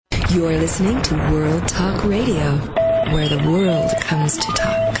You're listening to World Talk Radio, where the world comes to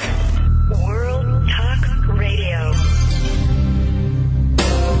talk. World Talk Radio.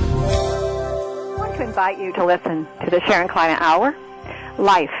 I want to invite you to listen to the Sharon Kleyne Hour.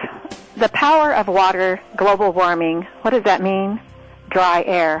 Life. The power of water, global warming. What does that mean? Dry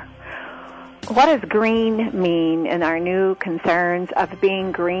air. What does green mean in our new concerns of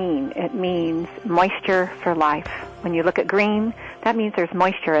being green? It means moisture for life. When you look at green, that means there's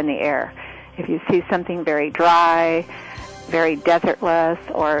moisture in the air. If you see something very dry, very desertless,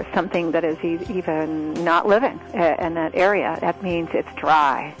 or something that is even not living in that area, that means it's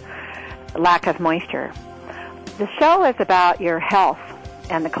dry, lack of moisture. The show is about your health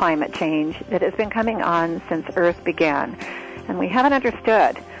and the climate change that has been coming on since Earth began. And we haven't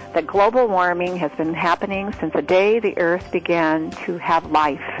understood that global warming has been happening since the day the Earth began to have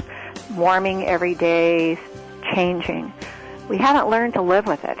life. Warming every day, changing. We haven't learned to live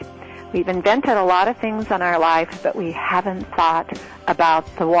with it. We've invented a lot of things in our life, but we haven't thought about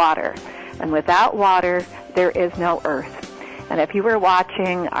the water. And without water, there is no Earth. And if you were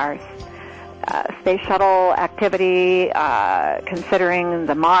watching our space shuttle activity, considering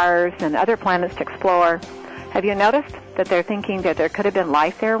the Mars and other planets to explore, have you noticed that they're thinking that there could have been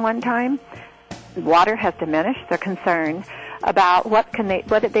life there one time? Water has diminished. They're concerned about what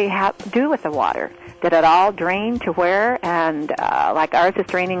did they do with the water. Did it all drain to where? And like ours is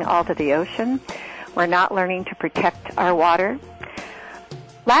draining all to the ocean. We're not learning to protect our water.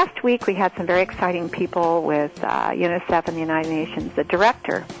 Last week we had some very exciting people with UNICEF and the United Nations, the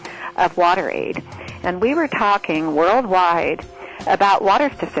director of WaterAid. And we were talking worldwide about water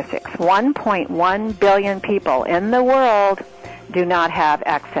statistics. 1.1 billion people in the world do not have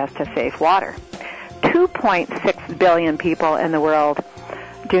access to safe water. 2.6 billion people in the world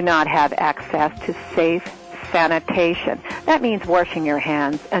do not have access to safe sanitation. That means washing your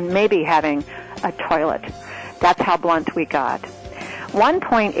hands and maybe having a toilet. That's how blunt we got.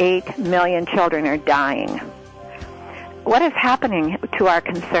 1.8 million children are dying. What is happening to our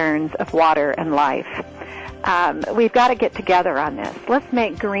concerns of water and life? We've got to get together on this. Let's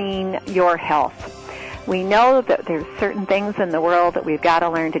make green your health. We know that there's certain things in the world that we've got to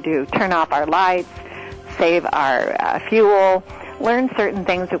learn to do. Turn off our lights, save our fuel, learn certain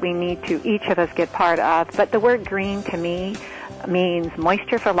things that we need to, each of us, get part of. But the word green to me means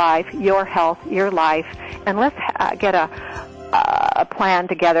moisture for life, your health, your life. And let's get a plan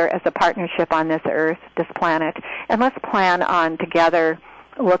together as a partnership on this earth, this planet. And let's plan on together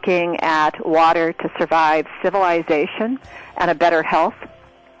looking at water to survive civilization and a better health.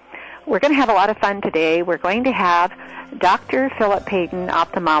 We're going to have a lot of fun today. We're going to have Dr. Philip Payton,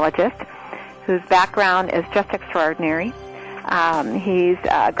 ophthalmologist, whose background is just extraordinary. He's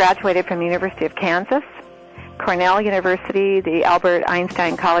graduated from the University of Kansas, Cornell University, the Albert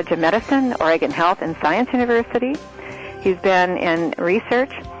Einstein College of Medicine, Oregon Health and Science University. He's been in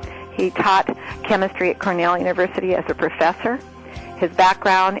research. He taught chemistry at Cornell University as a professor. His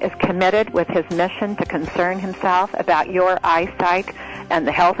background is committed with his mission to concern himself about your eyesight and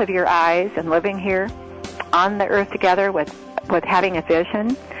the health of your eyes and living here on the earth together with having a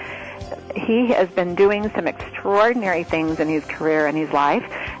vision. He has been doing some extraordinary things in his career and his life,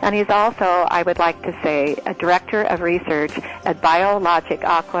 and he's also, I would like to say, a director of research at Biologic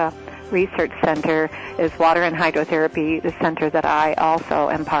Aqua Research Center, is water and hydrotherapy, the center that I also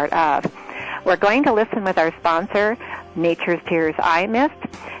am part of. We're going to listen with our sponsor, Nature's Tears Eye Mist,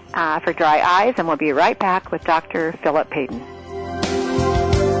 for dry eyes, and we'll be right back with Dr. Philip Payton.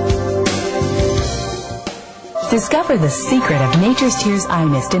 Discover the secret of Nature's Tears Eye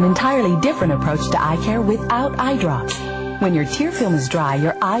Mist, an entirely different approach to eye care without eye drops. When your tear film is dry,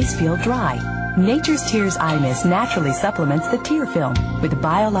 your eyes feel dry. Nature's Tears Eye Mist naturally supplements the tear film with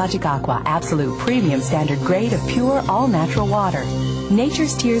Biologic Aqua Absolute Premium Standard Grade of pure, all-natural water.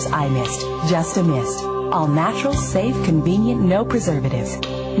 Nature's Tears Eye Mist, just a mist. All natural, safe, convenient, no preservatives.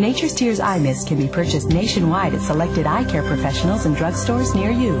 Nature's Tears Eye Mist can be purchased nationwide at selected eye care professionals and drugstores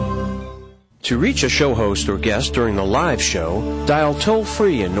near you. To reach a show host or guest during the live show, dial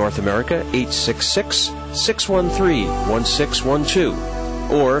toll-free in North America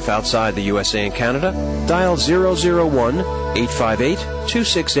 866-613-1612. Or if outside the USA and Canada, dial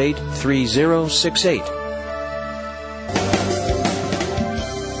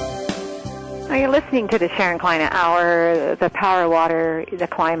 001-858-268-3068. Now you're listening to the Sharon Kleyne Hour, the power of water, the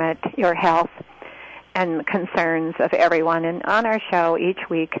climate, your health, and concerns of everyone. And on our show each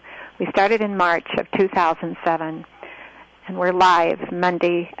week, we started in March of 2007, and we're live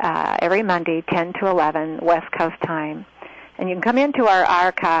every Monday, 10 to 11, West Coast time. And you can come into our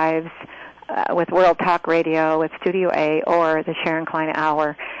archives with World Talk Radio, with Studio A, or the Sharon Klein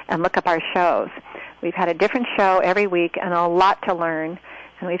Hour, and look up our shows. We've had a different show every week and a lot to learn,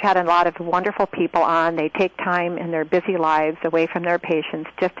 and we've had a lot of wonderful people on. They take time in their busy lives away from their patients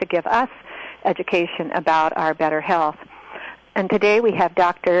just to give us education about our better health. And today we have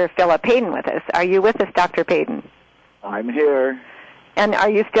Dr. Philip Payton with us. Are you with us, Dr. Payton? I'm here. And are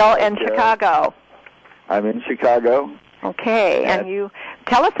you still in Chicago? I'm in Chicago. Okay, and you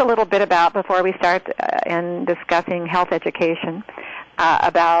tell us a little bit about, before we start in discussing health education,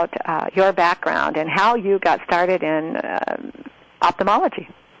 about your background and how you got started in ophthalmology.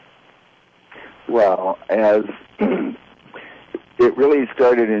 Well, as it really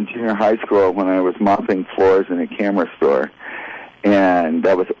started in junior high school when I was mopping floors in a camera store, and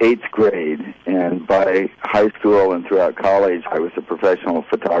that was 8th grade. And by high school and throughout college, I was a professional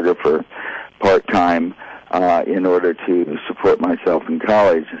photographer part-time in order to support myself in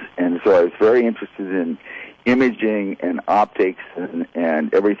college. And so I was very interested in imaging and optics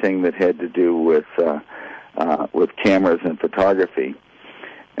and everything that had to do with cameras and photography.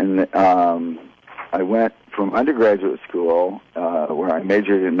 And I went from undergraduate school, where I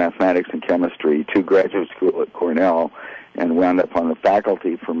majored in mathematics and chemistry, to graduate school at Cornell, and wound up on the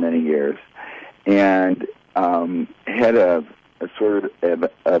faculty for many years, and had a sort of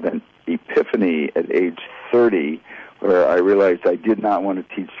an epiphany at age 30, where I realized I did not want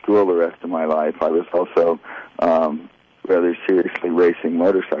to teach school the rest of my life. I was also rather seriously racing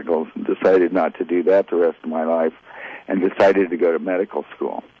motorcycles, and decided not to do that the rest of my life, and decided to go to medical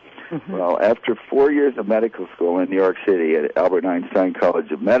school. Mm-hmm. Well, after 4 years of medical school in New York City at Albert Einstein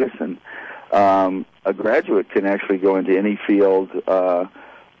College of Medicine, a graduate can actually go into any field that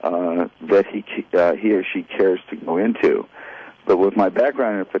he or she cares to go into. But with my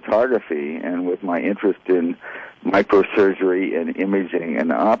background in photography and with my interest in microsurgery and imaging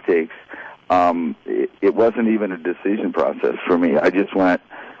and optics, it wasn't even a decision process for me. I just went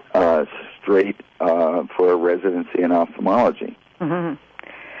straight for a residency in ophthalmology. Mm-hmm.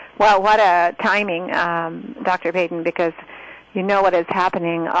 Well, what a timing, Dr. Payton, because you know what is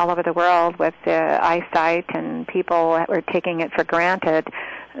happening all over the world with eyesight, and people are taking it for granted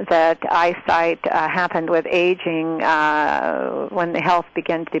that eyesight happened with aging when the health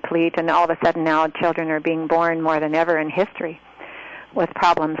began to deplete, and all of a sudden now children are being born more than ever in history with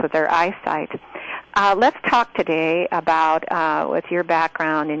problems with their eyesight. Let's talk today about, with your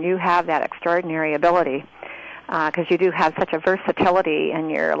background, and you have that extraordinary ability, because you do have such a versatility in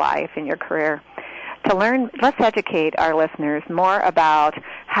your life, in your career. To learn, let's educate our listeners more about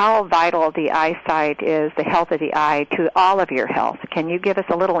how vital the eyesight is, the health of the eye, to all of your health. Can you give us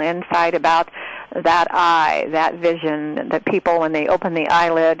a little insight about that eye, that vision, that people, when they open the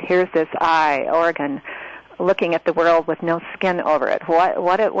eyelid, here's this eye organ looking at the world with no skin over it.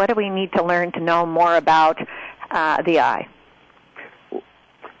 What do we need to learn to know more about the eye?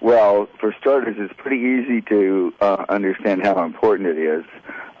 Well, for starters, it's pretty easy to understand how important it is.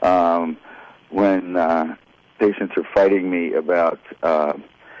 When patients are fighting me about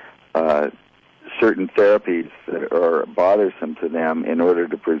certain therapies that are bothersome to them in order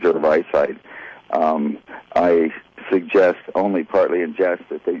to preserve eyesight, I suggest, only partly in jest,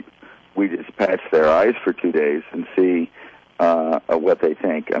 that we just patch their eyes for 2 days and see what they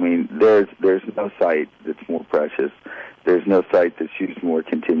think. I mean, there's no sight that's more precious. There's no sight that's used more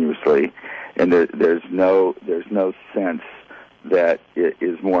continuously, and there's no sense that it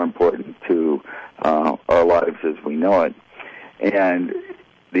is more important to our lives as we know it. And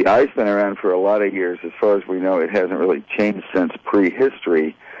the eye's been around for a lot of years. As far as we know, it hasn't really changed since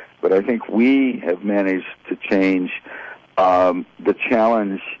prehistory, but I think we have managed to change the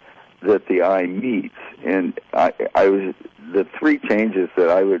challenge that the eye meets. And the three changes that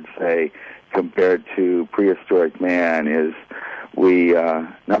I would say compared to prehistoric man is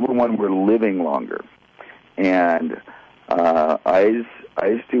number one, we're living longer. And eyes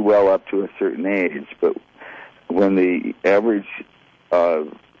do well up to a certain age, but when the average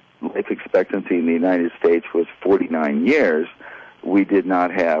life expectancy in the United States was 49 years, we did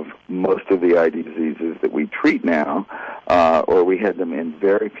not have most of the eye diseases that we treat now, or we had them in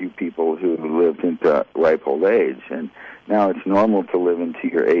very few people who lived into ripe old age. And now it's normal to live into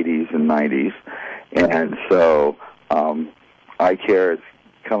your 80s and 90s, and so eye care is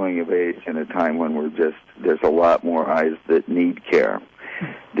coming of age in a time when there's a lot more eyes that need care.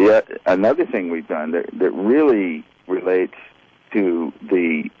 Another thing we've done that really relates to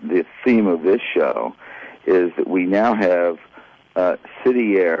the theme of this show is that we now have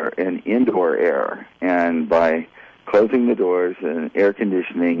city air and indoor air, and by closing the doors and air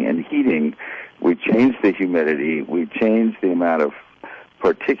conditioning and heating, we change the humidity, we change the amount of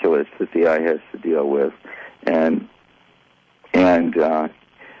particulates that the eye has to deal with, and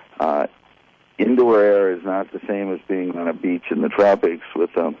indoor air is not the same as being on a beach in the tropics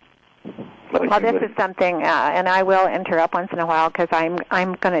with Well, this is something, and I will interrupt once in a while because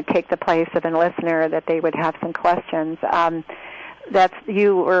I'm going to take the place of a listener that they would have some questions.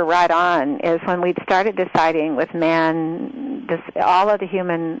 You were right on, is when we started deciding with man, all of the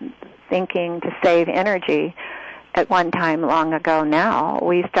human thinking to save energy at one time long ago now,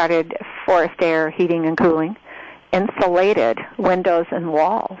 we started forced air heating and cooling, insulated windows and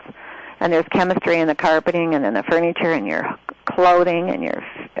walls. And there's chemistry in the carpeting and in the furniture and your clothing and your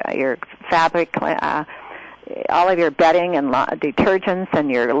fabric, all of your bedding and detergents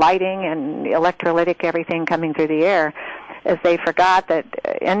and your lighting and electrolytic everything coming through the air, as they forgot that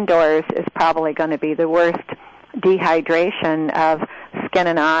indoors is probably going to be the worst dehydration of skin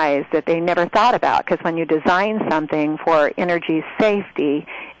and eyes that they never thought about. Because when you design something for energy safety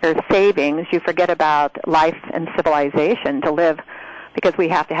or savings, you forget about life and civilization to live, because we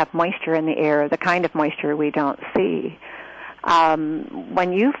have to have moisture in the air, the kind of moisture we don't see.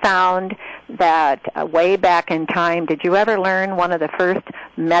 When you found that way back in time, did you ever learn one of the first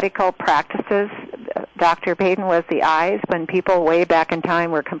medical practices, Dr. Payton, was the eyes, when people way back in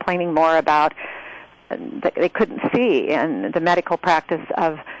time were complaining more about they couldn't see, and the medical practice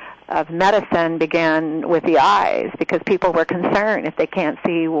of medicine began with the eyes, because people were concerned if they can't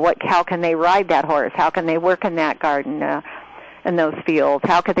see, how can they ride that horse? How can they work in that garden? In those fields,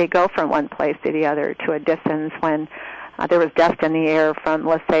 how could they go from one place to the other to a distance when there was dust in the air from,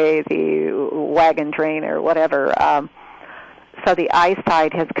 let's say, the wagon train or whatever? So the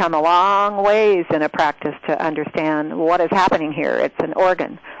eyesight has come a long ways in a practice to understand what is happening here. It's an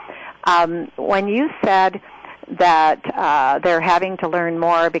organ. When you said that they're having to learn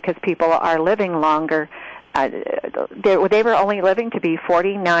more because people are living longer, they were only living to be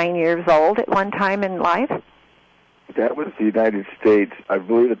 49 years old at one time in life? That was the United States. I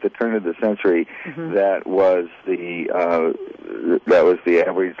believe at the turn of the century, that was the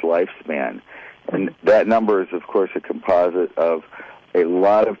average lifespan, and that number is, of course, a composite of a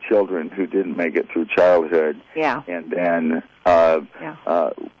lot of children who didn't make it through childhood. Yeah. And then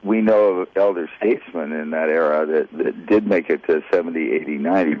we know of elder statesmen in that era that did make it to 70, 80,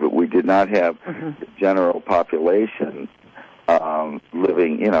 90, but we did not have the general population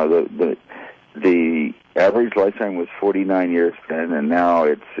living. The average lifetime was 49 years then, and now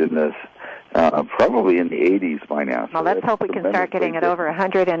it's in this probably in the 80s by now. Well, let's hope we can start getting it over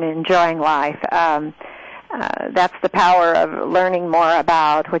 100 and enjoying life. That's the power of learning more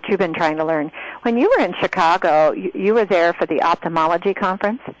about what you've been trying to learn. When you were in Chicago, you were there for the ophthalmology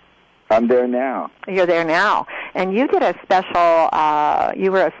conference? I'm there now. You're there now. And you did a special,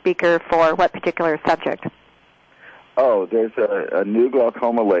 you were a speaker for what particular subject? Oh, there's a new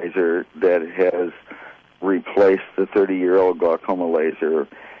glaucoma laser that has replaced the 30-year-old glaucoma laser,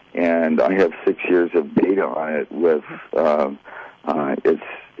 and I have 6 years of data on it. With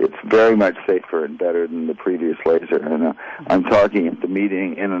it's very much safer and better than the previous laser. And I'm talking at the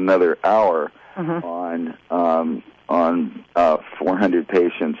meeting in another hour on 400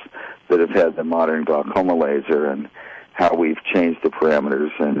 patients that have had the modern glaucoma laser, and how we've changed the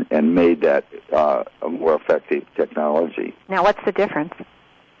parameters and made that a more effective technology. Now, what's the difference?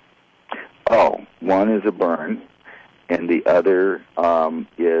 Oh, one is a burn, and the other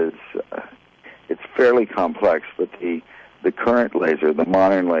is, it's fairly complex, but the current laser, the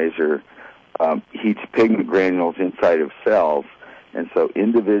modern laser, heats pigment granules inside of cells, and so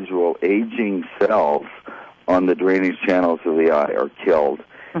individual aging cells on the drainage channels of the eye are killed.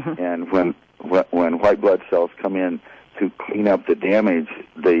 And when white blood cells come in to clean up the damage,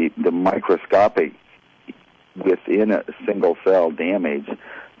 the microscopic within a single cell damage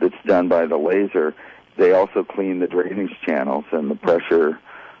that's done by the laser, they also clean the drainage channels and the pressure.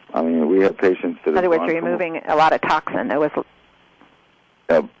 I mean, we have patients that... In other words, you're removing a lot of toxin. There was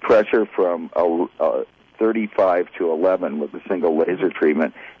pressure from 35 to 11 with a single laser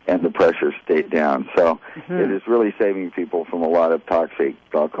treatment, and the pressure stayed down. So it is really saving people from a lot of toxic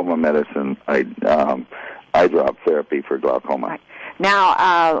glaucoma medicine, eye drop therapy for glaucoma. Right.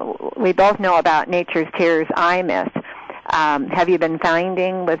 Now, we both know about Nature's Tears Eye Mist. Have you been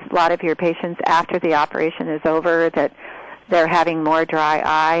finding with a lot of your patients after the operation is over that they're having more dry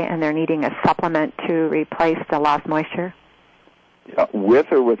eye and they're needing a supplement to replace the lost moisture?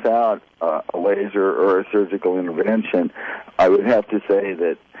 With or without a laser or a surgical intervention, I would have to say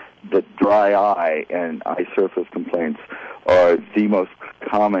that dry eye and eye surface complaints are the most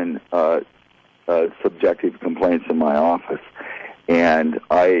common subjective complaints in my office. And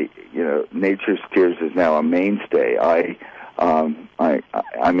Nature's Tears is now a mainstay.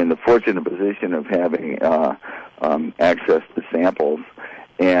 I'm in the fortunate position of having access to samples,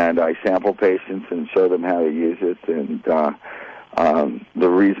 and I sample patients and show them how to use it. And the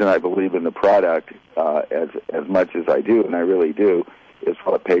reason I believe in the product as much as I do, and I really do, is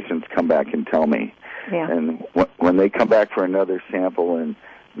what patients come back and tell me. Yeah. And when they come back for another sample and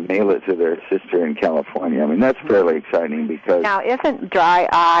mail it to their sister in California, I mean, that's fairly exciting because... Now, isn't dry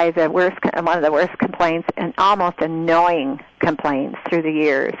eye one of the worst complaints, and almost annoying complaints through the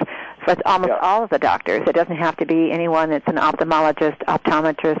years? So it's almost all of the doctors. It doesn't have to be anyone that's an ophthalmologist,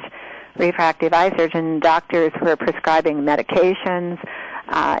 optometrist, refractive eye surgeon, doctors who are prescribing medications,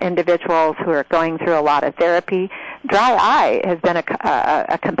 individuals who are going through a lot of therapy. Dry eye has been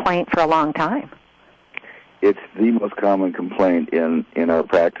a complaint for a long time. It's the most common complaint in our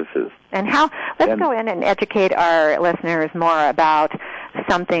practices. And let's go in and educate our listeners more about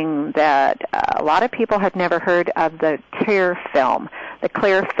something that a lot of people have never heard of, the tear film, the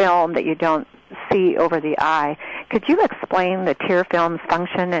clear film that you don't see over the eye. Could you explain the tear film's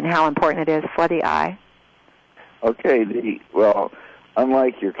function and how important it is for the eye? Okay.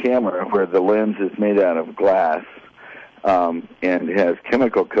 Unlike your camera, where the lens is made out of glass and has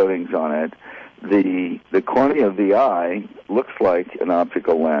chemical coatings on it, the cornea of the eye looks like an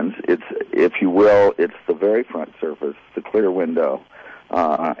optical lens. It's, if you will, it's the very front surface, the clear window,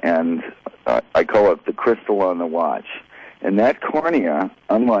 and I call it the crystal on the watch. And that cornea,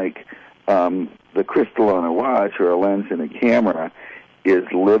 unlike the crystal on a watch or a lens in a camera, is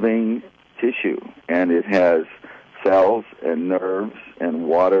living tissue, and it has cells and nerves and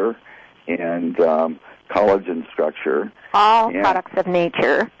water and collagen structure. All products of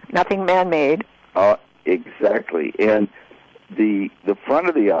nature, nothing man-made. Exactly. And the front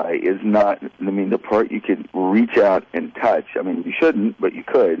of the eye is not, the part you can reach out and touch. I mean, you shouldn't, but you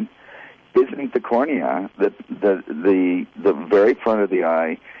could. Isn't the cornea. The very front of the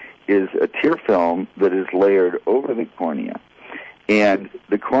eye is a tear film that is layered over the cornea. And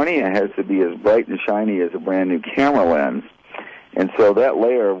the cornea has to be as bright and shiny as a brand new camera lens. And so that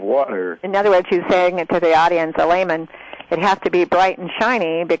layer of water... In other words, you're saying it to the audience, a layman, it has to be bright and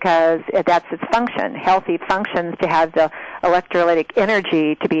shiny because that's its function. Healthy functions to have the electrolytic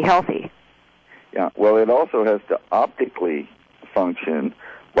energy to be healthy. Yeah, well, it also has to optically function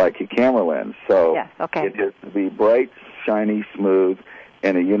like a camera lens. So it has to be bright, shiny, smooth,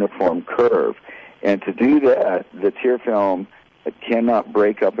 and a uniform curve. And to do that, the tear film cannot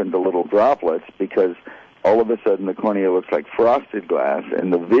break up into little droplets because all of a sudden the cornea looks like frosted glass,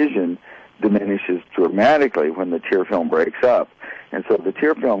 and the vision diminishes dramatically when the tear film breaks up. And so the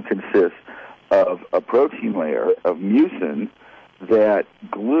tear film consists of a protein layer of mucin that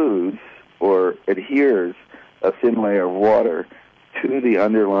glues or adheres a thin layer of water to the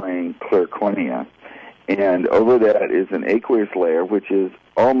underlying clear cornea. And over that is an aqueous layer, which is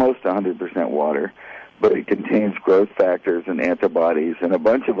almost 100% water, but it contains growth factors and antibodies and a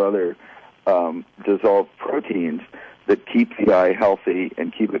bunch of other dissolved proteins that keep the eye healthy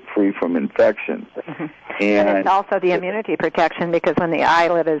and keep it free from infection. Mm-hmm. And it's also the immunity protection, because when the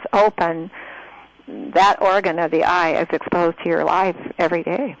eyelid is open, that organ of the eye is exposed to your life every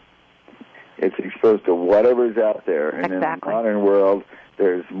day. It's exposed to whatever's out there. And in the modern world,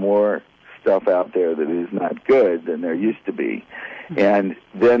 there's more stuff out there that is not good than there used to be. Mm-hmm. And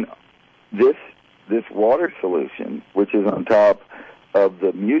then this water solution, which is on top of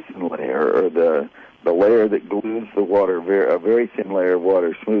the mucin layer, or the layer that glues the water, a very thin layer of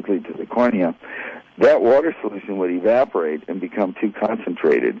water smoothly to the cornea, that water solution would evaporate and become too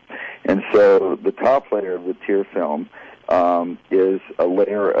concentrated. And so the top layer of the tear film is a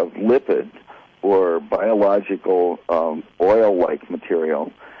layer of lipid or biological oil-like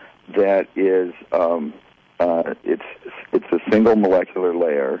material that is it's a single molecular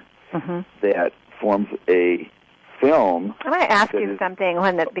layer that forms a film. I want to ask you something.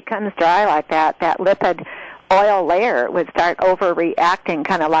 When it becomes dry like that, that lipid oil layer would start overreacting,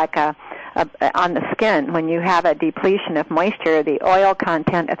 kind of like on the skin. When you have a depletion of moisture, the oil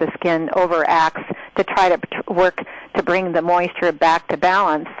content of the skin overacts to try to work to bring the moisture back to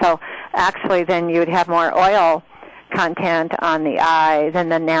balance. So actually then you would have more oil content on the eye than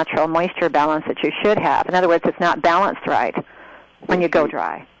the natural moisture balance that you should have. In other words, it's not balanced right when you go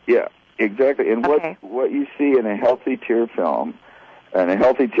dry. Yeah, exactly. And what you see in a healthy tear film, and a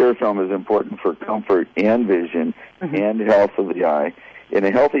healthy tear film is important for comfort and vision and health of the eye. In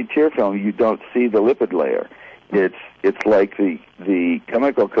a healthy tear film, you don't see the lipid layer. It's like the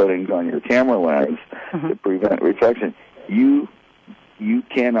chemical coatings on your camera lens to prevent reflection. You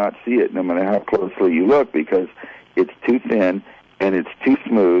cannot see it no matter how closely you look, because it's too thin and it's too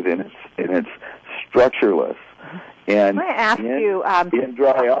smooth and it's structureless. And I ask you, in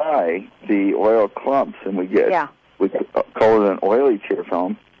dry eye, the oil clumps, and we call it an oily tear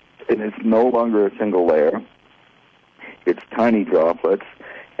film, and it's no longer a single layer. It's tiny droplets,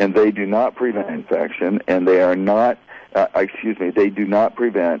 and they do not prevent infection, and they are not, they do not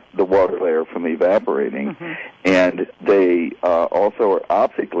prevent the water layer from evaporating, and they also are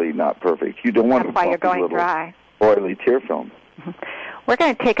optically not perfect. You don't want That's why you're going dry. Oily tear film. We're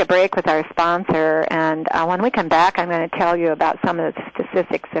going to take a break with our sponsor, and when we come back, I'm going to tell you about some of the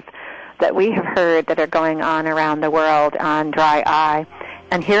statistics that we have heard that are going on around the world on dry eye.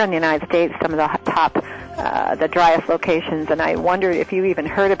 And here in the United States, some of the top, the driest locations, and I wondered if you even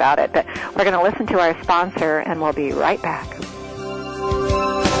heard about it. But we're going to listen to our sponsor, and we'll be right back.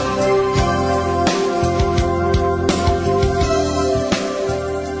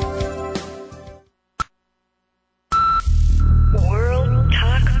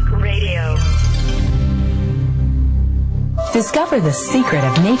 Discover the secret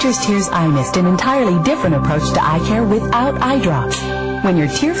of Nature's Tears Eye Mist, an entirely different approach to eye care without eye drops. When your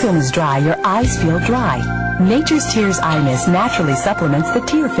tear film is dry, your eyes feel dry. Nature's Tears Eye Mist naturally supplements the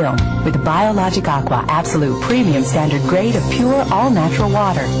tear film with Biologic Aqua Absolute Premium Standard Grade of pure, all-natural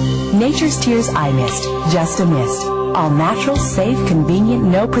water. Nature's Tears Eye Mist, just a mist. All natural, safe, convenient,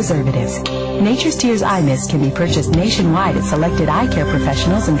 no preservatives. Nature's Tears Eye Mist can be purchased nationwide at selected eye care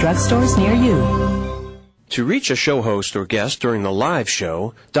professionals and drugstores near you. To reach a show host or guest during the live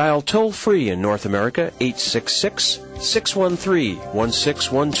show, dial toll-free in North America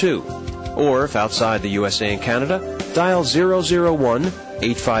 866-613-1612. Or if outside the USA and Canada, dial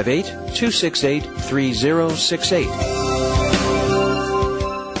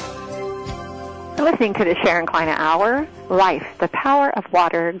 001-858-268-3068. You're listening to the Sharon Kleyne Hour, Life, the Power of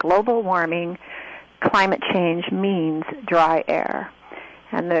Water, Global Warming, Climate Change Means Dry Air.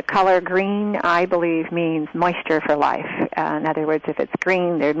 And the color green, I believe, means moisture for life. In other words, if it's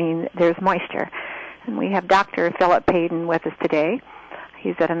green, there's moisture. And we have Dr. Philip Payton with us today.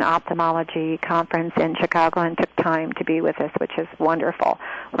 He's at an ophthalmology conference in Chicago and took time to be with us, which is wonderful.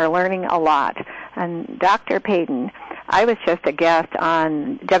 We're learning a lot. And Dr. Payton, I was just a guest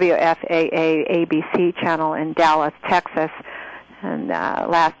on WFAA ABC channel in Dallas, Texas, and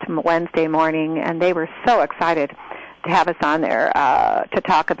last Wednesday morning, and they were so excited to have us on there to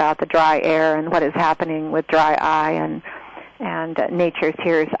talk about the dry air and what is happening with dry eye and Nature's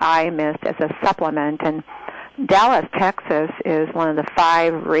Tears Eye Mist as a supplement. And Dallas, Texas is one of the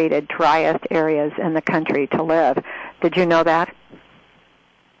 5 rated driest areas in the country to live. Did you know that?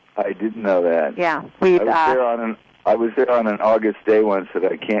 I didn't know that. Yeah. I was there on an August day once that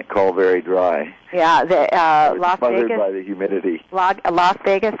I can't call very dry. Yeah, Las Vegas. By the humidity. Las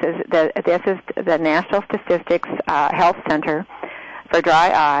Vegas is this is the National Statistics Health Center for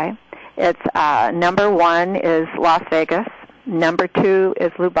dry eye. It's number 1 is Las Vegas. Number 2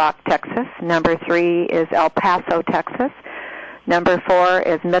 is Lubbock, Texas. Number 3 is El Paso, Texas. Number 4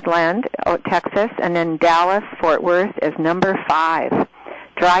 is Midland, Texas, and then Dallas, Fort Worth is number 5.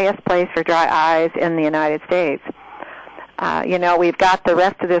 Driest place for dry eyes in the United States. We've got the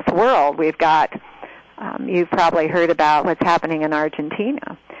rest of this world. We've got, you've probably heard about what's happening in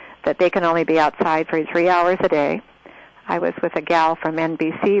Argentina, that they can only be outside for 3 hours a day. I was with a gal from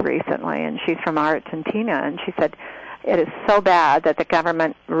NBC recently, and she's from Argentina, and she said it is so bad that the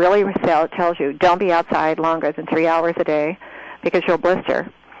government really tells you don't be outside longer than 3 hours a day because you'll blister.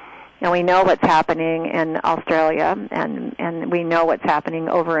 And we know what's happening in Australia, and we know what's happening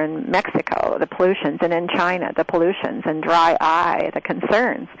over in Mexico, the pollutions, and in China, the pollutions, and dry eye, the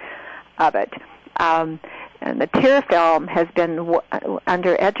concerns of it. And the tear film has been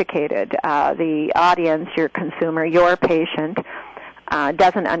undereducated. The audience, your consumer, your patient,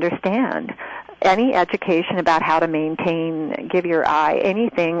 doesn't understand any education about how to give your eye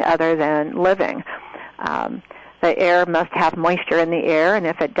anything other than living. The air must have moisture in the air, and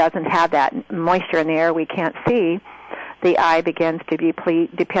if it doesn't have that moisture in the air we can't see, the eye begins to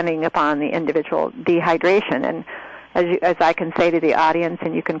deplete depending upon the individual dehydration. And as I can say to the audience,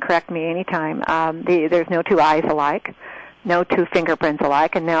 and you can correct me anytime, there's no 2 eyes alike, no 2 fingerprints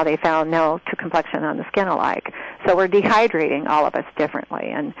alike, and now they found no 2 complexion on the skin alike. So we're dehydrating, all of us, differently.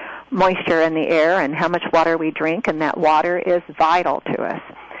 And moisture in the air and how much water we drink, and that water is vital to us.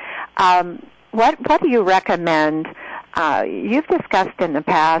 What do you recommend? You've discussed in the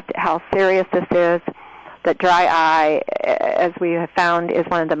past how serious this is, that dry eye, as we have found, is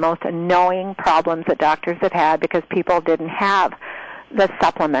one of the most annoying problems that doctors have had because people didn't have the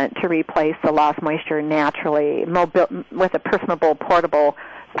supplement to replace the lost moisture naturally with a personable, portable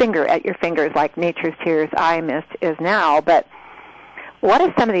finger at your fingers like Nature's Tears Eye Mist is now. But What is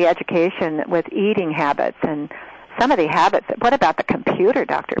some of the education with eating habits and some of the habits? What about the computer,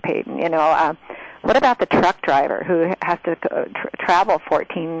 Dr. Payton? What about the truck driver who has to travel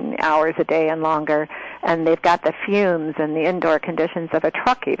 14 hours a day and longer, and they've got the fumes and the indoor conditions of a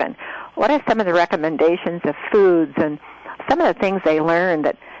truck even? What are some of the recommendations of foods and some of the things they learn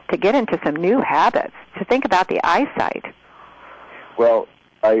that to get into some new habits, to think about the eyesight? Well,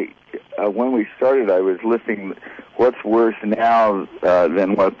 when we started, I was listing what's worse now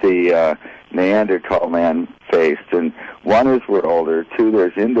than what the Neanderthal man faced. And one is we're older, two,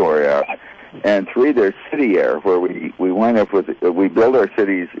 there's indoor air, and three, there's city air, where we wind up with, we build our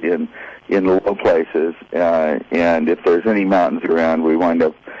cities in low places, and if there's any mountains around, we wind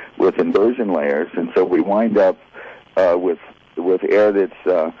up with inversion layers, and so we wind up with air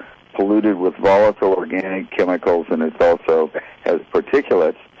that's polluted with volatile organic chemicals, and it also has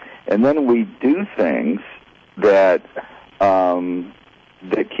particulates. And then we do things that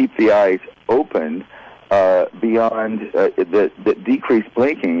keep the eyes open beyond that decrease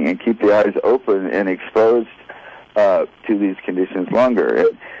blinking and keep the eyes open and exposed to these conditions longer.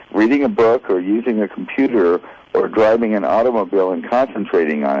 And reading a book or using a computer or driving an automobile and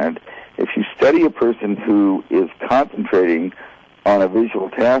concentrating on it, if you study a person who is concentrating on a visual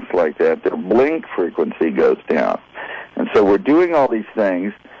task like that, their blink frequency goes down. And so we're doing all these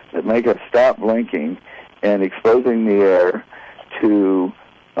things that make us stop blinking and exposing the air to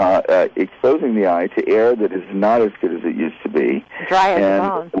exposing the eye to air that is not as good as it used to be. Dry as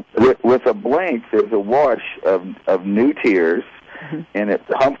and a bone. With a blink, there's a wash of new tears, and it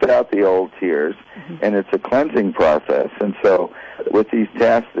pumps out the old tears, and it's a cleansing process. And so with these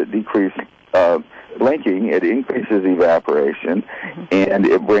tasks that decrease blinking, it increases evaporation, and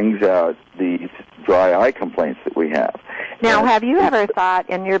it brings out these dry eye complaints that we have. Now, have you ever thought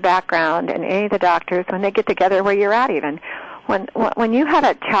in your background, and any of the doctors, when they get together where you're at even, when you have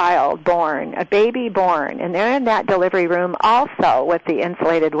a child born, a baby born, and they're in that delivery room also with the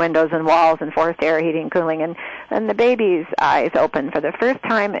insulated windows and walls and forced air heating, cooling, and the baby's eyes open for the first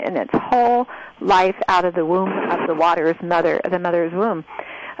time in its whole life out of the womb of the mother's womb,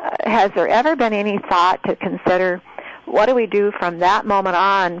 has there ever been any thought to consider what do we do from that moment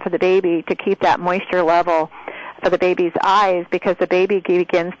on for the baby to keep that moisture level for the baby's eyes, because the baby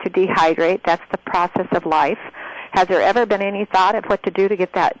begins to dehydrate. That's the process of life. Has there ever been any thought of what to do to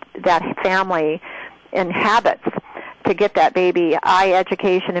get that family in habits, to get that baby eye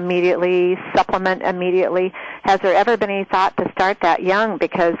education immediately, supplement immediately? Has there ever been any thought to start that young?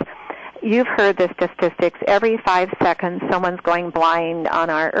 Because you've heard the statistics. Every 5 seconds, someone's going blind on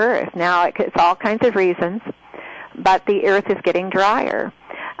our Earth. Now, it's all kinds of reasons, but the Earth is getting drier.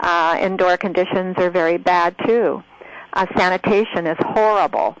 Indoor conditions are very bad, too. Sanitation is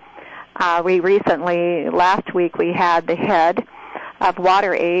horrible. We recently, last week, we had the head of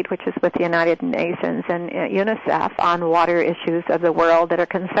WaterAid, which is with the United Nations and UNICEF, on water issues of the world that are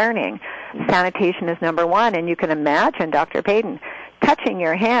concerning. Sanitation is number one, and you can imagine, Dr. Payton, touching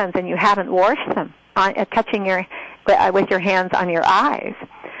your hands and you haven't washed them, touching with your hands on your eyes.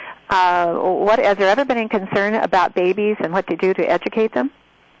 Has there ever been any concern about babies and what to do to educate them?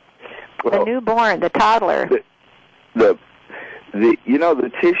 Well, the newborn, the toddler. The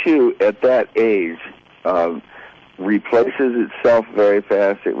tissue at that age replaces itself very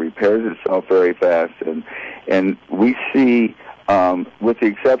fast. It repairs itself very fast, and we see, with the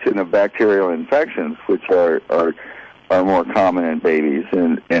exception of bacterial infections, which are more common in babies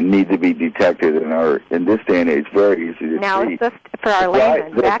and need to be detected and are in this day and age very easy to now, treat. Now, for our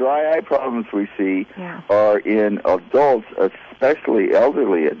layman, the dry eye problems we see are in adults, especially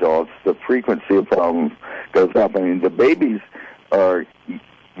elderly adults. The frequency of problems goes up. I mean, the babies are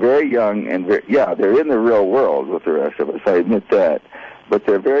very young and they're in the real world with the rest of us. I admit that, but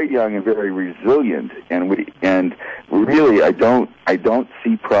they're very young and very resilient, and really I don't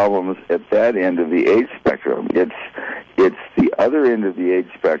see problems at that end of the age spectrum. It's the other end of the age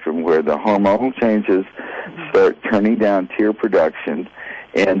spectrum where the hormonal changes start turning down tear production,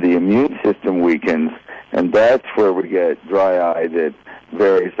 and the immune system weakens, and that's where we get dry eye that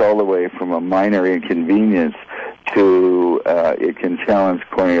varies all the way from a minor inconvenience to it can challenge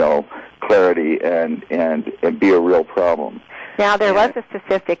corneal clarity and be a real problem. Now, there was a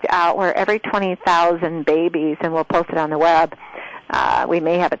statistic out where every 20,000 babies, and we'll post it on the web, we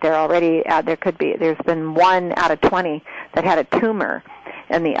may have it there already, there's been 1 out of 20 that had a tumor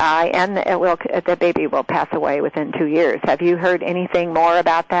in the eye, and the baby will pass away within 2 years. Have you heard anything more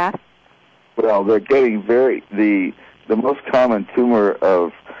about that? Well, they're getting the most common tumor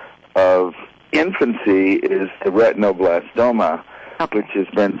of infancy is the retinoblastoma, which has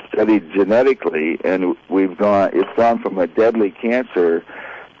been studied genetically, and it's gone from a deadly cancer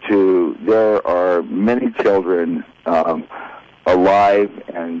to there are many children alive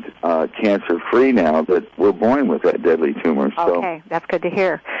and cancer-free now that were born with that deadly tumor. Okay, that's good to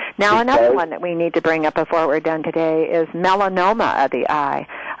hear. Now, another one that we need to bring up before we're done today is melanoma of the eye.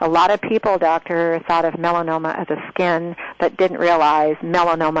 A lot of people, doctor, thought of melanoma as a skin, but didn't realize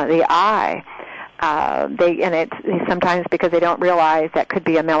melanoma of the eye. It's sometimes because they don't realize that could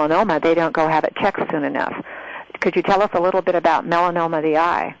be a melanoma, they don't go have it checked soon enough. Could you tell us a little bit about melanoma of the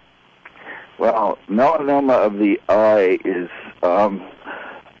eye? Well, melanoma of the eye is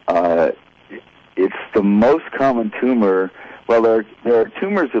it's the most common tumor. Well, there are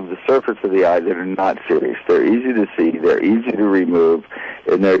tumors of the surface of the eye that are not serious. They're easy to see, they're easy to remove,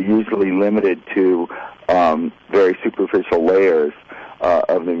 and they're usually limited to very superficial layers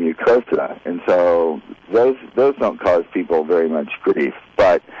of the mucosa. And so those don't cause people very much grief.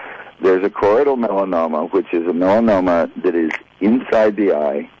 But there's a choroidal melanoma, which is a melanoma that is inside the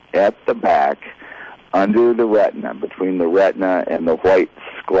eye, at the back, under the retina, between the retina and the white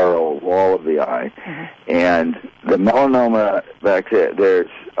scleral wall of the eye. Mm-hmm. And the melanoma back there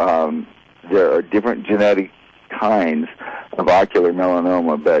are different genetic kinds of ocular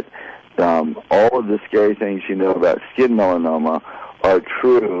melanoma, but all of the scary things you know about skin melanoma are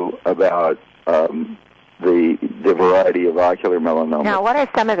true about the variety of ocular melanoma. Now, what are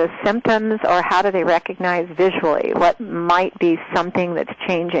some of the symptoms, or how do they recognize visually what might be something that's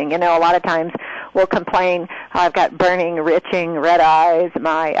changing? You know, a lot of times we'll complain, I've got burning, itching, red eyes,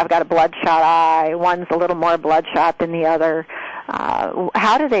 I've got a bloodshot eye, one's a little more bloodshot than the other.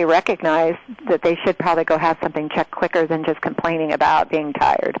 How do they recognize that they should probably go have something checked quicker than just complaining about being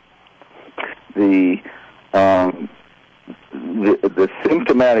tired? The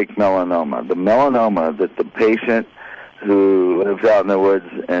symptomatic melanoma, the melanoma that the patient who lives out in the woods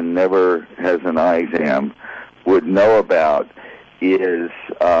and never has an eye exam would know about, is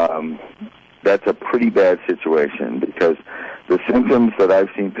that's a pretty bad situation, because the symptoms that I've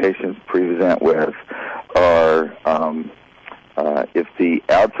seen patients present with are if the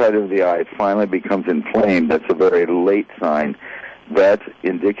outside of the eye finally becomes inflamed, that's a very late sign. That's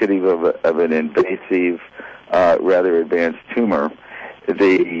indicative of an invasive, rather advanced tumor.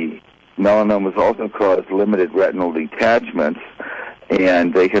 The melanomas also cause limited retinal detachments,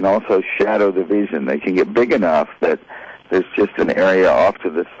 and they can also shadow the vision. They can get big enough that there's just an area off to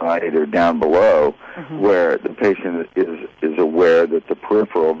the side or down below where the patient is aware that the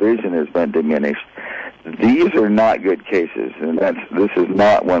peripheral vision has been diminished. These are not good cases, and this is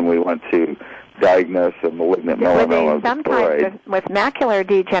not when we want to diagnose a malignant melanoma. Sometimes with macular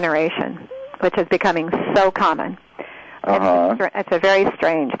degeneration, which is becoming so common, it's a very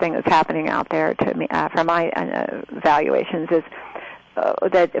strange thing that's happening out there to me, from my evaluations, is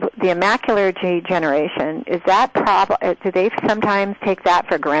that the macular degeneration, is that problem? Do they sometimes take that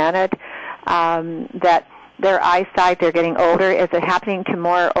for granted, that their eyesight, they're getting older? Is it happening to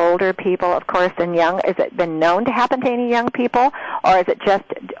more older people, of course, than young? Has it been known to happen to any young people, or is it just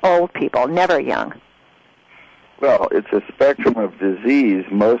old people, never young? Well, it's a spectrum of disease,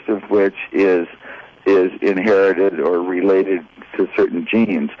 most of which is inherited or related to certain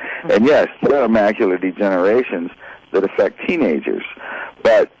genes. And yes, there are macular degenerations that affect teenagers.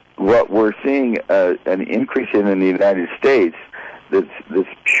 But what we're seeing an increase in the United States that's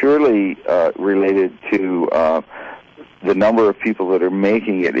purely related to the number of people that are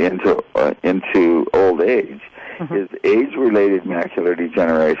making it into old age, is age-related macular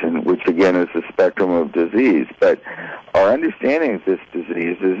degeneration, which again is a spectrum of disease. But our understanding of this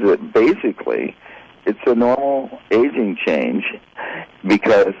disease is that basically it's a normal aging change,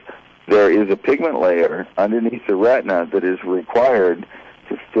 because there is a pigment layer underneath the retina that is required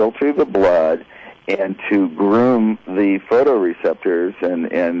to filter the blood and to groom the photoreceptors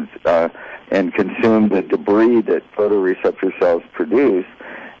and consume the debris that photoreceptor cells produce.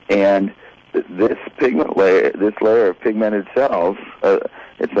 And this pigment layer, this layer of pigmented cells,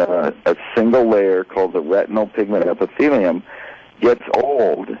 it's a single layer called the retinal pigment epithelium, gets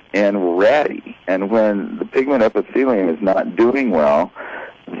old and ratty. And when the pigment epithelium is not doing well,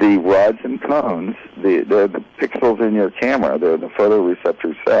 the rods and cones, they're the pixels in your camera, they're the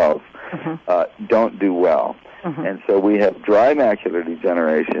photoreceptor cells, don't do well. And so we have dry macular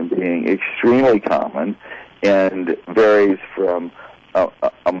degeneration being extremely common, and varies from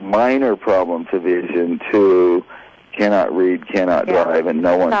a minor problem to vision to cannot read, cannot drive, and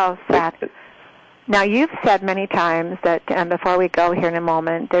no one... So sad. Now, you've said many times that, and before we go here in a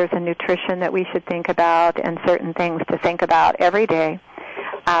moment, there's a nutrition that we should think about and certain things to think about every day.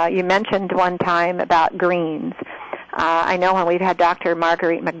 You mentioned one time about greens. I know when we've had Dr.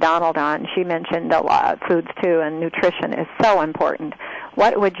 Marguerite McDonald on, she mentioned a lot of foods too, and nutrition is so important.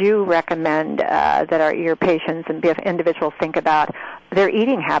 What would you recommend that your patients and individuals think about their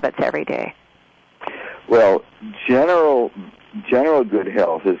eating habits every day? Well, general good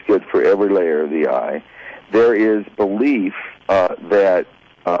health is good for every layer of the eye. There is belief that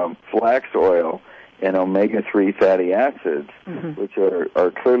flax oil and omega-3 fatty acids, which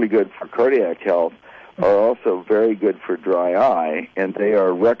are clearly good for cardiac health, are also very good for dry eye, and they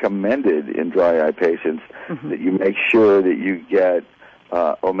are recommended in dry eye patients that you make sure that you get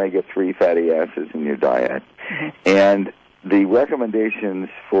omega-3 fatty acids in your diet. And the recommendations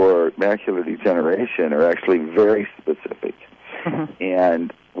for macular degeneration are actually very specific.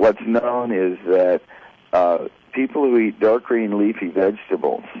 And what's known is that people who eat dark green leafy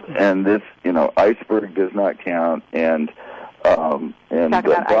vegetables, and this, iceberg does not count, and talking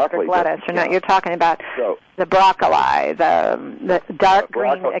about broccoli iceberg lettuce. You're talking about the broccoli, the dark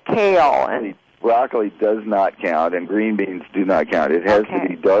green kale, and broccoli does not count, and green beans do not count. It has to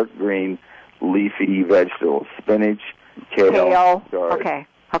be dark green leafy vegetables: spinach, kale,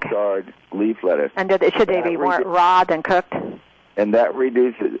 chard, leaf lettuce. And should they be more raw than cooked? And that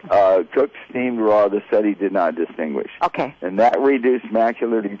reduces cooked, steamed, raw. The study did not distinguish. Okay. And that reduced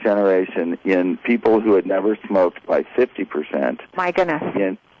macular degeneration in people who had never smoked by 50%. My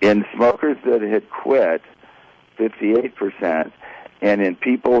goodness. In smokers that had quit, 58%, and in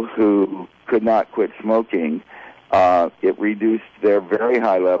people who could not quit smoking, it reduced their very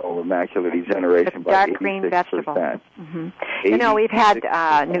high level of macular degeneration by 86%. Dark green vegetable. We've had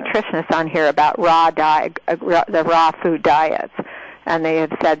nutritionists on here about the raw food diets, and they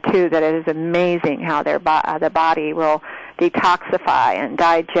have said too that it is amazing how the body will detoxify and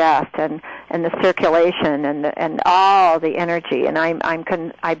digest, and the circulation and all the energy. And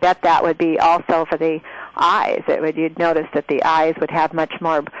I bet that would be also for the eyes. You'd notice that the eyes would have much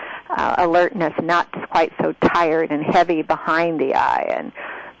more alertness, not quite so tired and heavy behind the eye, and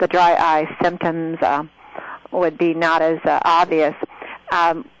the dry eye symptoms would be not as obvious.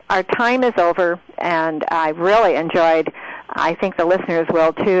 Our time is over, and I really enjoyed, I think the listeners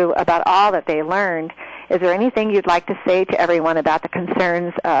will too, about all that they learned. Is there anything you'd like to say to everyone about the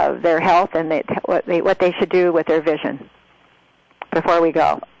concerns of their health and what they should do with their vision before we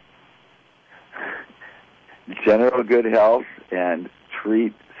go? General good health, and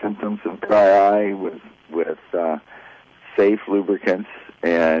treat symptoms of dry eye with safe lubricants,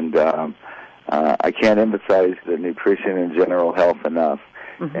 and I can't emphasize the nutrition and general health enough.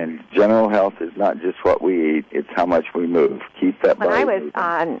 And general health is not just what we eat; it's how much we move. Keep that body moving. When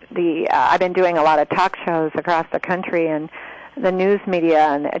I was on I've been doing a lot of talk shows across the country, and the news media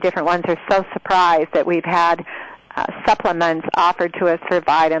and different ones are so surprised that we've had supplements offered to us for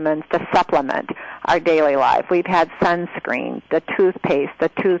vitamins to supplement our daily life. We've had sunscreen, the toothpaste, the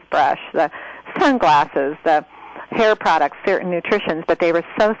toothbrush, the sunglasses, the hair products, certain nutritions, but they were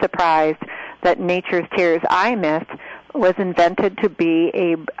so surprised that Nature's Tears Eye Mist was invented to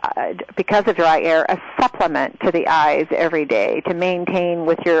be because of dry air, a supplement to the eyes every day to maintain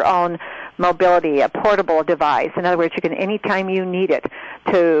with your own mobility, a portable device. In other words, you can, anytime you need it,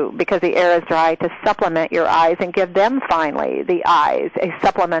 because the air is dry, to supplement your eyes and give them finally, the eyes, a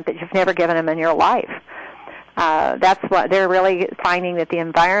supplement that you've never given them in your life. That's what they're really finding, that the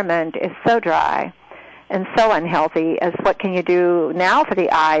environment is so dry and so unhealthy. As what can you do now for the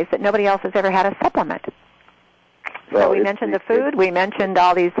eyes that nobody else has ever had a supplement? So we mentioned the food, we mentioned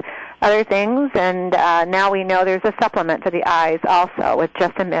all these other things, and now we know there's a supplement for the eyes also with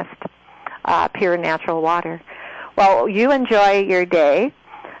just a mist, pure natural water. Well, you enjoy your day,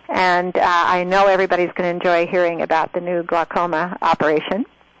 and I know everybody's going to enjoy hearing about the new glaucoma operation.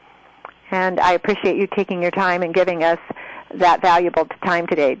 And I appreciate you taking your time and giving us that valuable time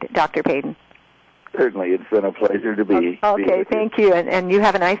today, Dr. Payden. Certainly. It's been a pleasure to be Okay, thank you, and you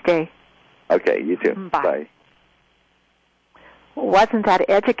have a nice day. Okay, you too. Bye. Wasn't that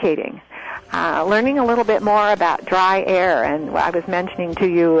educating? Learning a little bit more about dry air, and I was mentioning to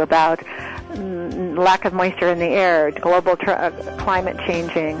you about lack of moisture in the air, global climate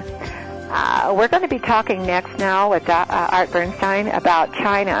changing. We're going to be talking next now with Art Bernstein about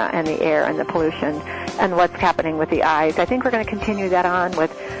China and the air and the pollution and what's happening with the eyes. I think we're going to continue that on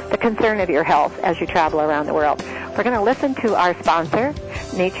with the concern of your health as you travel around the world. We're going to listen to our sponsor,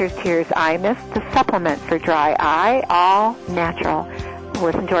 Nature's Tears Eye Mist, the supplement for dry eye, all natural.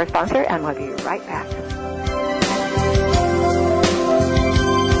 Listen to our sponsor, and we'll be right back.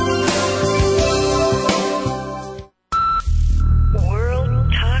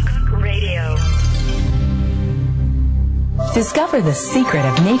 Discover the secret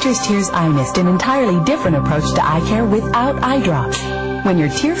of Nature's Tears Eye Mist, an entirely different approach to eye care without eye drops. When your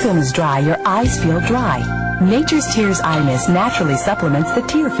tear film is dry, your eyes feel dry. Nature's Tears Eye Mist naturally supplements the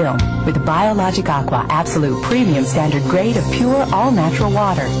tear film with Biologic Aqua Absolute Premium Standard Grade of pure, all-natural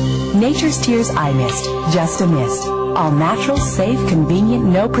water. Nature's Tears Eye Mist, just a mist. All natural, safe, convenient,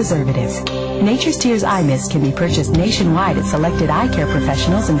 no preservatives. Nature's Tears Eye Mist can be purchased nationwide at selected eye care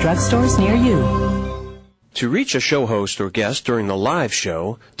professionals and drugstores near you. To reach a show host or guest during the live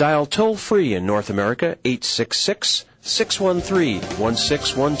show, dial toll-free in North America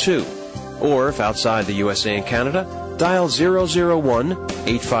 866-613-1612. Or if outside the USA and Canada, dial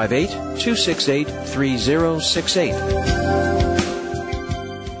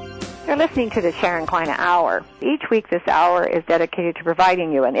 001-858-268-3068. You're listening to the Sharon Kleina Hour. Each week this hour is dedicated to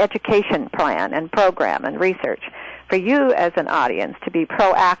providing you an education plan and program and research for you as an audience to be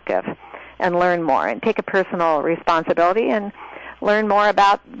proactive and learn more and take a personal responsibility and learn more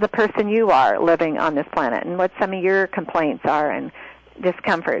about the person you are living on this planet and what some of your complaints are and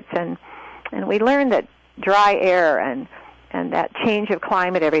discomforts. And we learn that dry air and that change of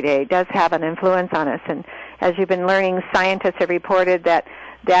climate every day does have an influence on us. And as you've been learning, scientists have reported that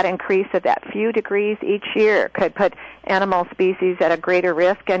increase of that few degrees each year could put animal species at a greater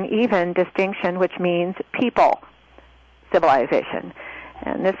risk and even distinction, which means people civilization.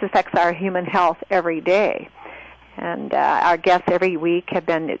 And this affects our human health every day. And our guests every week have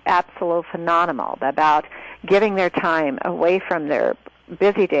been absolutely phenomenal about giving their time away from their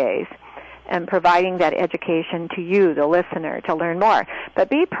busy days and providing that education to you, the listener, to learn more.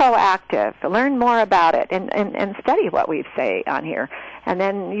 But be proactive, learn more about it, and study what we say on here. And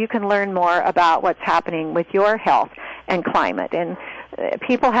then you can learn more about what's happening with your health and climate. And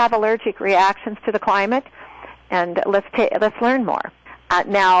people have allergic reactions to the climate, and let's learn more.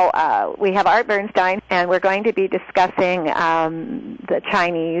 Now, we have Art Bernstein, and we're going to be discussing the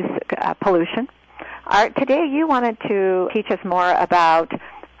Chinese pollution. Art, today you wanted to teach us more about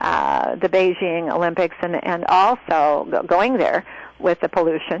the Beijing Olympics and also going there with the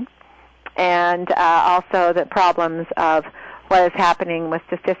pollution and also the problems of what is happening with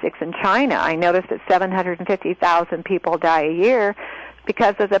statistics in China. I noticed that 750,000 people die a year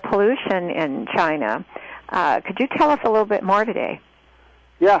because of the pollution in China. Could you tell us a little bit more today?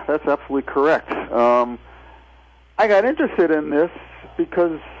 Yeah, that's absolutely correct. I got interested in this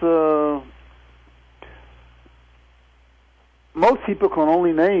because most people can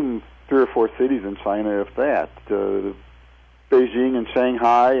only name 3 or 4 cities in China, if that. Beijing and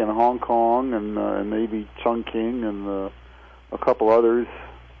Shanghai and Hong Kong and maybe Chongqing and a couple others.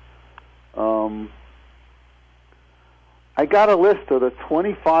 I got a list of the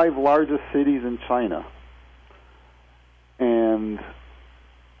 25 largest cities in China. And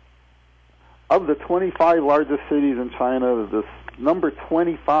of the 25 largest cities in China, this number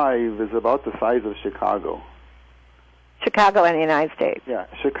 25 is about the size of Chicago. Chicago in the United States. Yeah,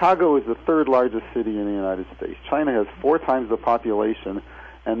 Chicago is the 3rd largest city in the United States. China has 4 times the population,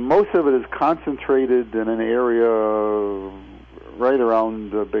 and most of it is concentrated in an area right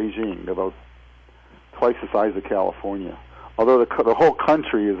around Beijing, about twice the size of California. Although the whole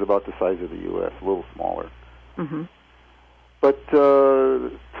country is about the size of the U.S., a little smaller. Mm-hmm. But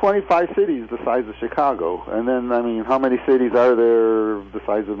 25 cities the size of Chicago. And then, I mean, how many cities are there the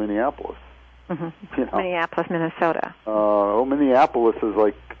size of Minneapolis? Mm-hmm. You know? Minneapolis, Minnesota. Minneapolis is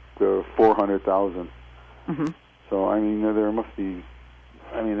like 400,000. Mm-hmm. So, I mean, there must be,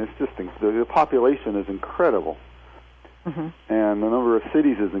 I mean, it's just, the population is incredible. Mm-hmm. And the number of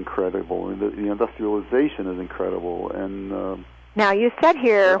cities is incredible, and the industrialization is incredible. And now, you said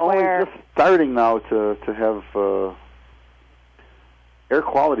here where... only just starting now to have air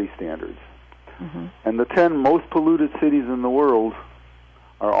quality standards. Mm-hmm. And the 10 most polluted cities in the world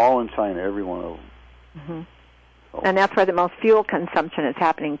are all in China, every one of them. Mm-hmm. So. And that's where the most fuel consumption is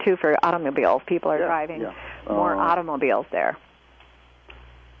happening, too, for automobiles. People are driving more automobiles there.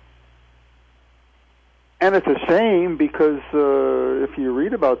 And it's a shame because if you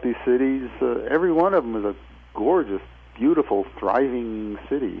read about these cities, every one of them is a gorgeous, beautiful, thriving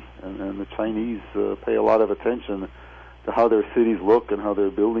city. And the Chinese pay a lot of attention to how their cities look and how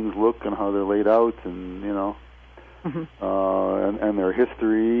their buildings look and how they're laid out and, you know, mm-hmm. And their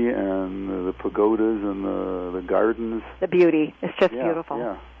history and the pagodas and the gardens. The beauty. It's just beautiful.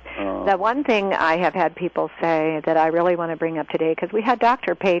 Yeah. The one thing I have had people say that I really want to bring up today, because we had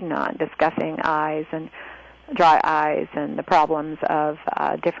Dr. Payton on discussing eyes and dry eyes and the problems of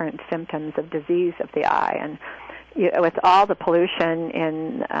different symptoms of disease of the eye. And with all the pollution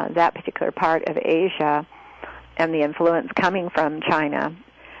in that particular part of Asia and the influence coming from China,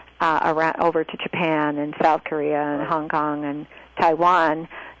 around over to Japan and South Korea and Hong Kong and Taiwan,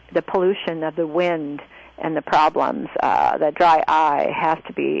 the pollution of the wind and the problems, the dry eye has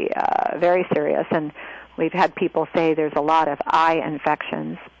to be very serious. And we've had people say there's a lot of eye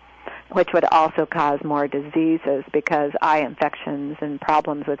infections, which would also cause more diseases, because eye infections and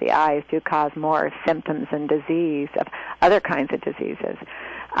problems with the eyes do cause more symptoms and disease of other kinds of diseases.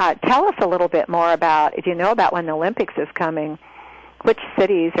 Tell us a little bit more about, if you know about when the Olympics is coming, which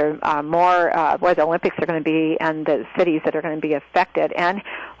cities are more where the Olympics are going to be, and the cities that are going to be affected, and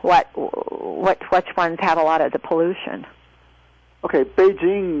which ones have a lot of the pollution? Okay,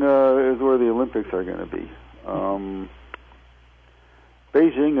 Beijing is where the Olympics are going to be.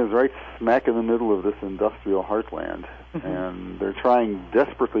 Beijing is right smack in the middle of this industrial heartland, and they're trying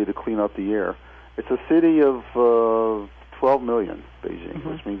desperately to clean up the air. It's a city of 12 million, Beijing,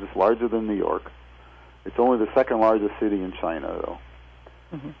 which means it's larger than New York. It's only the second largest city in China, though.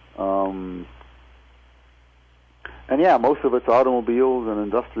 And yeah, most of it's automobiles and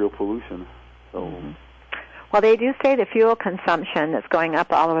industrial pollution. So. Well, they do say the fuel consumption that's going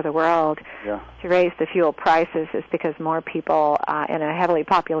up all over the world to raise the fuel prices is because more people in a heavily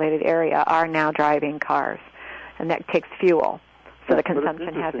populated area are now driving cars, and that takes fuel. So the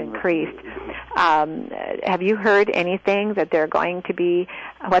consumption has increased. Have you heard anything that they're going to be,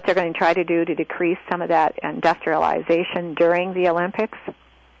 what they're going to try to do to decrease some of that industrialization during the Olympics?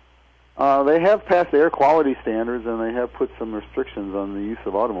 They have passed air quality standards, and they have put some restrictions on the use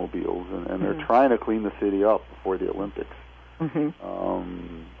of automobiles, and they're trying to clean the city up before the Olympics. And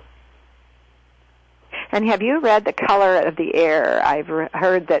have you read The Color of the Air? I've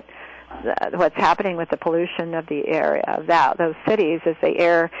heard that what's happening with the pollution of the air of those cities is the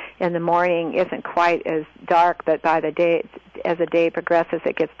air in the morning isn't quite as dark, but by the day, as the day progresses,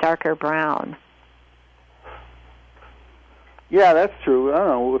 it gets darker brown. Yeah, that's true. I don't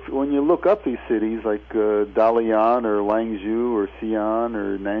know, when you look up these cities like Dalian or Langzhou or Xi'an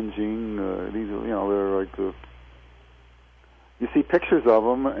or Nanjing, these, they're like you see pictures of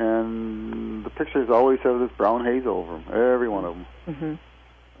them, and the pictures always have this brown haze over them, every one of them.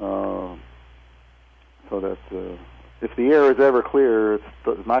 So that if the air is ever clear, it's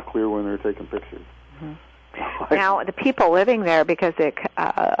not clear when they're taking pictures. Now, the people living there, because the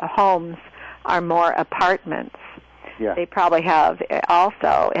homes are more apartments, they probably have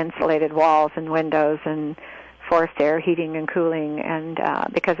also insulated walls and windows and forced air heating and cooling, and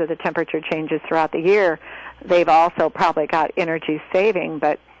because of the temperature changes throughout the year, they've also probably got energy saving,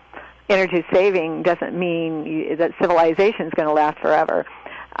 but energy saving doesn't mean that civilization is going to last forever.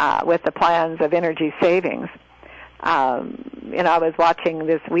 With the plans of energy savings. I was watching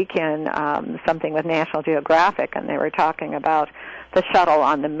this weekend something with National Geographic, and they were talking about the shuttle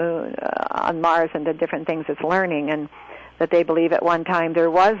on the moon, on Mars, and the different things it's learning, and that they believe at one time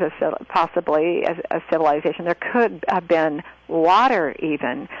there was possibly a civilization. There could have been water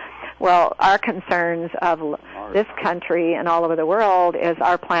even. Well, our concerns of this country and all over the world is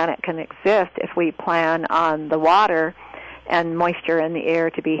our planet can exist if we plan on the water and moisture in the air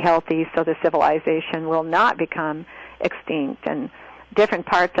to be healthy, so the civilization will not become extinct. And different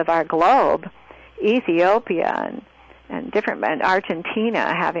parts of our globe, Ethiopia and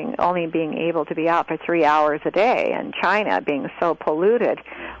Argentina having being able to be out for 3 hours a day, and China being so polluted,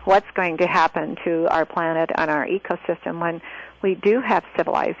 what's going to happen to our planet and our ecosystem when we do have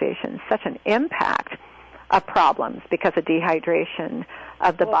civilization, such an impact of problems because of dehydration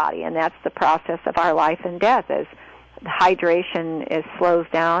of the body, and that's the process of our life and death. As hydration slows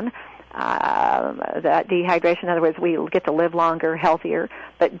down, that dehydration, in other words, we get to live longer, healthier,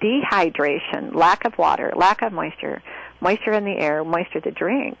 but dehydration, lack of water, lack of moisture in the air, moisture to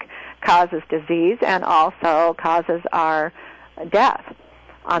drink, causes disease and also causes our death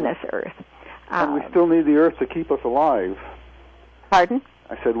on this earth. And we still need the earth to keep us alive. Pardon?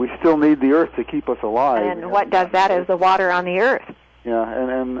 I said we still need the earth to keep us alive. And what does that is the water on the earth. Yeah,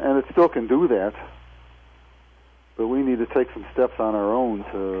 and it still can do that. But we need to take some steps on our own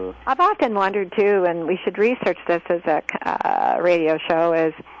to... I've often wondered, too, and we should research this as a radio show,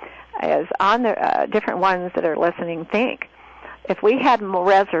 as on the different ones that are listening think. If we had more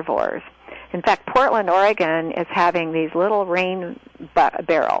reservoirs, in fact, Portland, Oregon is having these little rain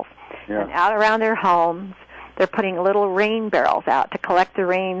barrels. And out around their homes, they're putting little rain barrels out to collect the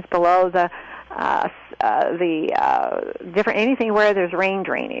rains below the different anything where there's rain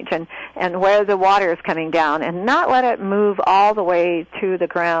drainage and where the water is coming down, and not let it move all the way to the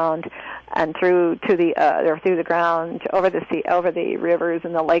ground and through the ground over the sea, over the rivers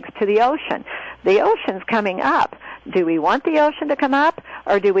and the lakes to the ocean. The ocean's coming up. Do we want the ocean to come up,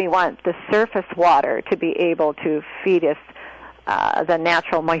 or do we want the surface water to be able to feed us the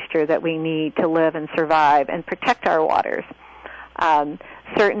natural moisture that we need to live and survive and protect our waters.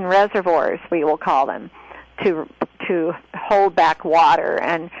 Certain reservoirs, we will call them, to hold back water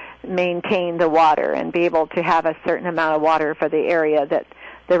and maintain the water and be able to have a certain amount of water for the area that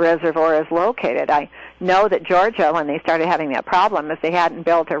the reservoir is located. I know that Georgia, when they started having that problem, if they hadn't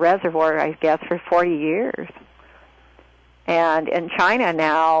built a reservoir, I guess, for 40 years. And in China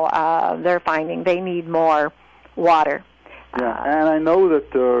now, they're finding they need more water. Yeah, and I know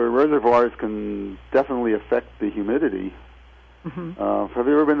that reservoirs can definitely affect the humidity. Mm-hmm. Have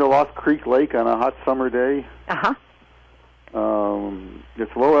you ever been to Lost Creek Lake on a hot summer day? Uh-huh.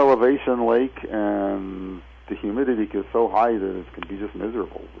 It's low elevation lake, and the humidity is so high that it can be just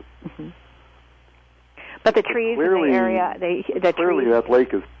miserable. Mm-hmm. But the trees clearly, in the area, clearly that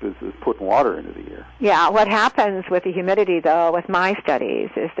lake is putting water into the air. Yeah, what happens with the humidity, though, with my studies,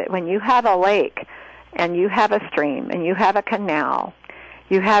 is that when you have a lake and you have a stream and you have a canal,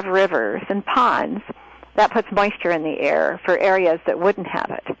 you have rivers and ponds, that puts moisture in the air for areas that wouldn't have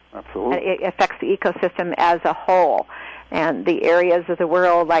it. Absolutely. And it affects the ecosystem as a whole. And the areas of the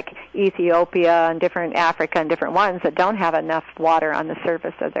world like Ethiopia and different Africa and different ones that don't have enough water on the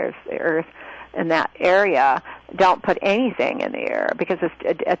surface of the earth in that area don't put anything in the air because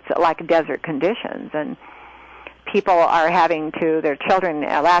it's like desert conditions. And people are having to, their children,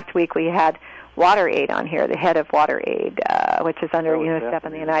 last week we had WaterAid on here, the head of WaterAid, which is under UNICEF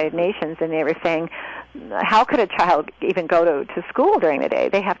and the United Nations, and they were saying, how could a child even go to school during the day?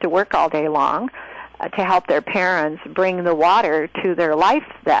 They have to work all day long to help their parents bring the water to their life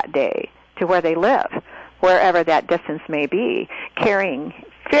that day, to where they live, wherever that distance may be, carrying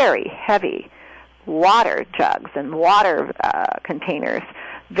very heavy water jugs and water containers,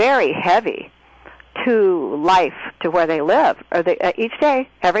 very heavy, to life, to where they live, or each day,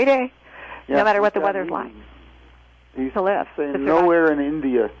 every day, no matter what the weather's like. He's to live. saying nowhere in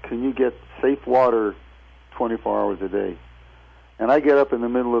India can you get safe water 24 hours a day. And I get up in the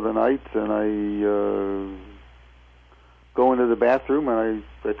middle of the night and I go into the bathroom and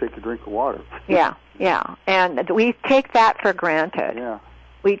I take a drink of water. Yeah. And we take that for granted. Yeah.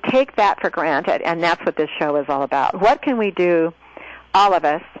 We take that for granted, and that's what this show is all about. What can we do, all of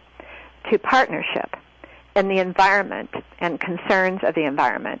us, to partnership in the environment and concerns of the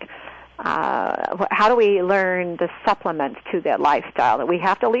environment? How do we learn the supplements to that lifestyle that we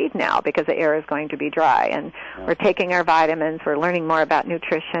have to lead now because the air is going to be dry, and we're taking our vitamins, we're learning more about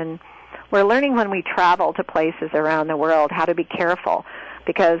nutrition. We're learning when we travel to places around the world how to be careful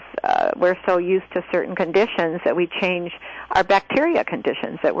because we're so used to certain conditions that we change our bacteria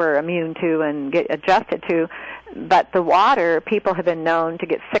conditions that we're immune to and get adjusted to. But the water, people have been known to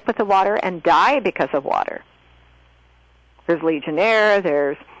get sick with the water and die because of water. There's Legionnaire,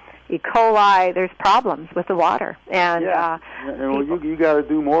 there's E. coli, there's problems with the water. And you got to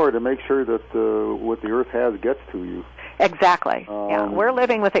do more to make sure that what the earth has gets to you. Exactly. We're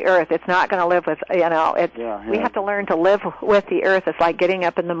living with the earth. It's not going to live with, we have to learn to live with the earth. It's like getting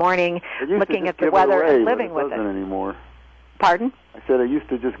up in the morning, looking at the weather and living with it. It doesn't anymore. Pardon? I said I used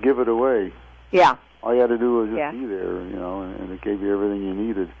to just give it away. Yeah. All you had to do was just be there, and it gave you everything you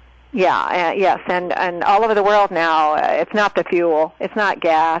needed. Yeah, yes, and all over the world now, it's not the fuel, it's not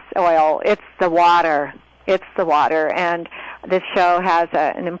gas, oil, it's the water. It's the water, and this show has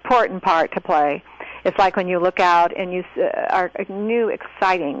an important part to play. It's like when you look out and you our new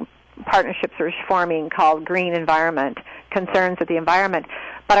exciting partnerships are forming called Green Environment, concerns of the environment,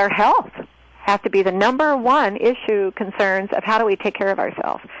 but our health has to be the number one issue, concerns of how do we take care of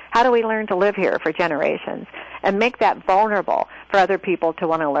ourselves, how do we learn to live here for generations, and make that vulnerable for other people to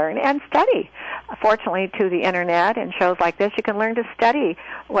want to learn and study. Fortunately, to the Internet and shows like this, you can learn to study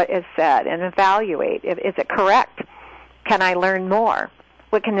what is said and evaluate. Is it correct? Can I learn more?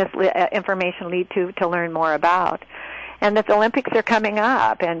 What can this information lead to learn more about? And that the Olympics are coming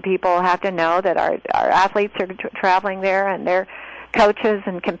up, and people have to know that our athletes are traveling there, and their coaches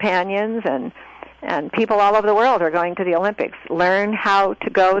and companions and people all over the world are going to the Olympics. Learn how to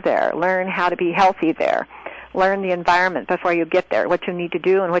go there. Learn how to be healthy there. Learn the environment before you get there, what you need to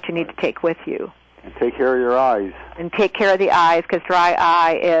do and what you need to take with you. And take care of your eyes. And take care of the eyes, because dry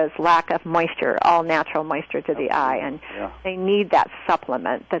eye is lack of moisture, all natural moisture to the eye. And they need that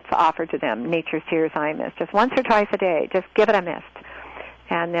supplement that's offered to them, Nature's Tears Eye Mist. Just once or twice a day, just give it a mist.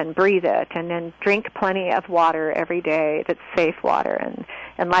 And then breathe it, and then drink plenty of water every day that's safe water.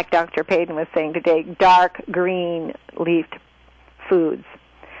 And like Dr. Payton was saying today, dark green leafed foods.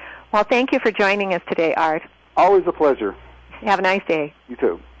 Well, thank you for joining us today, Art. Always a pleasure. Have a nice day. You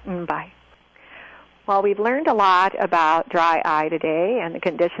too. Bye. Well, we've learned a lot about dry eye today and the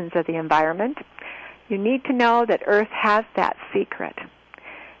conditions of the environment. You need to know that Earth has that secret.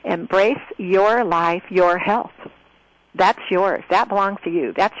 Embrace your life, your health. That's yours. That belongs to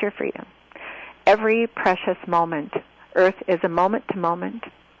you. That's your freedom. Every precious moment. Earth is a moment to moment.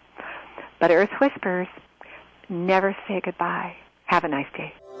 But Earth whispers, never say goodbye. Have a nice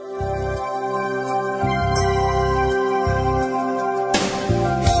day.